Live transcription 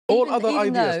All other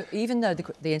ideas. Even though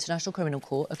the International Criminal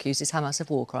Court accuses Hamas of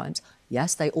war crimes,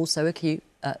 yes, they also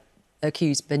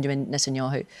accuse Benjamin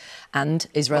Netanyahu and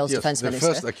Israel's defence minister.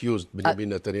 The first accused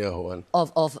Benjamin Netanyahu and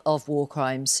of war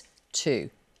crimes too.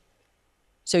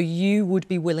 So you would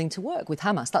be willing to work with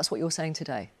Hamas? That's what you're saying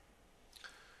today.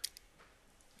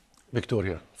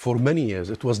 Victoria, for many years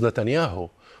it was Netanyahu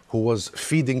who was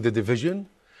feeding the division,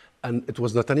 and it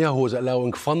was Netanyahu who was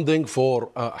allowing funding for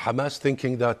Hamas,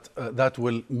 thinking that that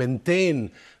will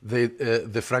maintain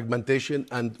the fragmentation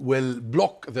and will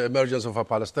block the emergence of a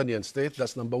Palestinian state.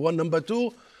 That's number one. Number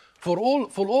two, for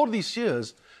all these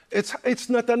years, it's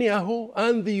Netanyahu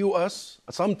and the US,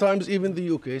 sometimes even the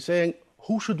UK, saying,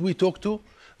 who should we talk to?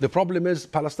 The problem is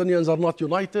Palestinians are not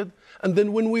united. And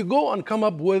then when we go and come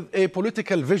up with a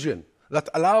political vision that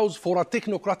allows for a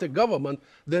technocratic government,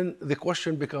 then the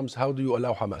question becomes, how do you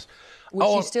allow Hamas? Which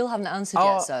you still haven't answered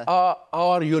yet, sir.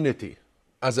 Our unity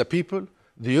as a people,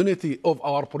 the unity of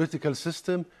our political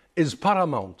system is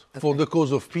paramount for the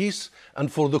cause of peace and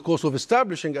for the cause of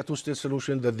establishing a two-state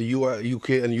solution that the UK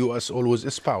and US always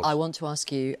espouse. I want to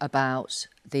ask you about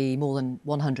the more than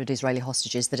 100 Israeli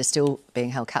hostages that are still being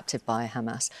held captive by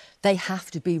Hamas. They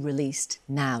have to be released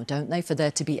now, don't they, for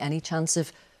there to be any chance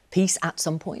of peace at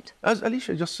some point? As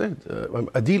Alicia just said,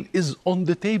 a deal is on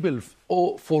the table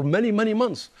for many, many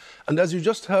months. And as you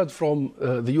just heard from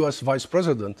the US Vice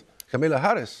President, Kamala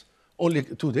Harris, only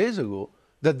 2 days ago,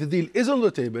 that the deal is on the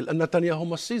table and Netanyahu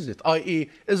must seize it, i.e.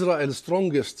 Israel's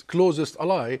strongest, closest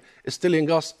ally is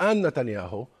telling us and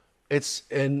Netanyahu it's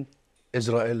in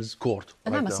Israel's court.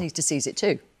 And Hamas needs to seize it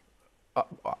too.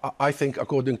 I think,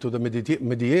 according to the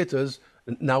mediators,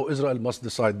 now Israel must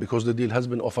decide, because the deal has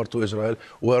been offered to Israel,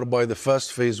 whereby the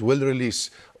first phase will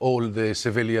release all the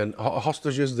civilian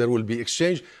hostages. There will be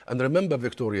exchange. And remember,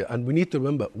 Victoria, and we need to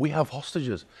remember, we have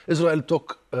hostages. Israel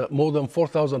took more than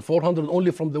 4,400 only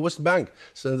from the West Bank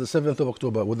since the 7th of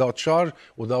October, without charge,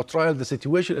 without trial. The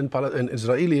situation in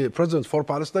Israeli prisons for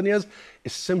Palestinians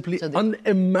is simply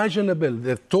unimaginable.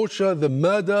 The torture, the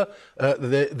murder,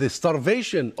 the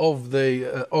starvation of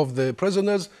the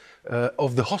prisoners,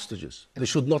 of the hostages. They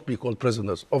should not be called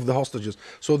prisoners, of the hostages.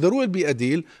 So there will be a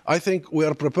deal. I think we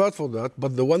are prepared for that.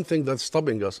 But the one thing that's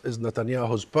stopping us is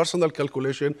Netanyahu's personal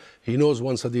calculation. He knows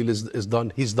once a deal is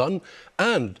done, he's done.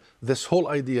 And this whole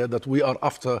idea that we are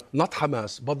after not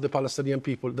Hamas, but the Palestinian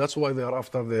people. That's why they are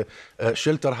after the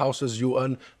shelter houses,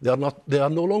 UN. They are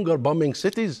no longer bombing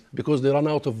cities because they run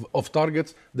out of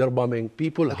targets. They're bombing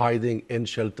people hiding in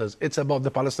shelters. It's about the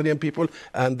Palestinian people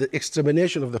and the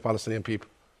extermination of the Palestinian people.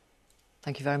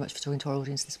 Thank you very much for talking to our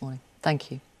audience this morning. Thank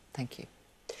you. Thank you.